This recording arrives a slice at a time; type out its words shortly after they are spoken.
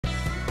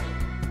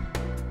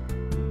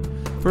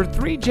For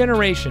 3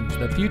 generations,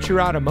 the Future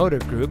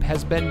Automotive Group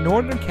has been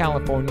Northern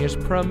California's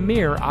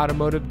premier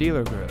automotive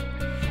dealer group.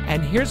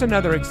 And here's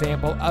another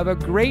example of a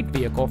great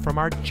vehicle from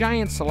our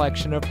giant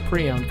selection of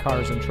pre-owned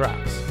cars and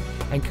trucks.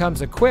 And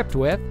comes equipped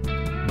with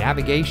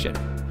navigation,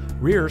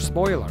 rear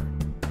spoiler,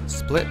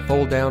 split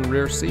fold-down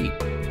rear seat,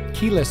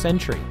 keyless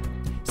entry,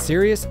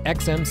 Sirius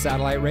XM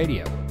satellite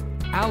radio,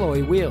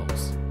 alloy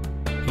wheels,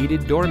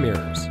 heated door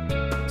mirrors,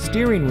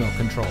 steering wheel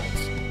controls,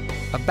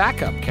 a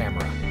backup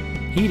camera,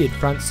 heated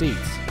front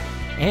seats,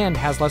 and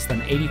has less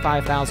than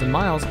 85,000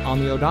 miles on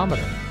the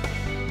odometer.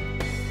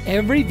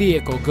 Every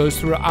vehicle goes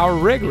through our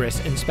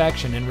rigorous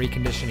inspection and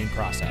reconditioning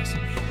process.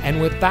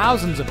 And with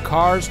thousands of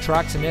cars,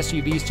 trucks, and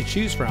SUVs to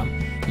choose from,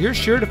 you're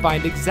sure to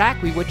find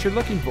exactly what you're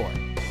looking for.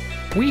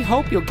 We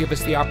hope you'll give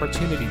us the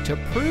opportunity to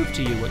prove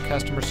to you what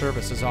customer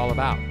service is all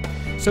about.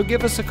 So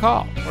give us a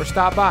call or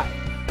stop by.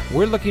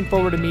 We're looking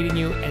forward to meeting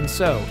you, and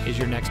so is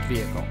your next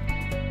vehicle.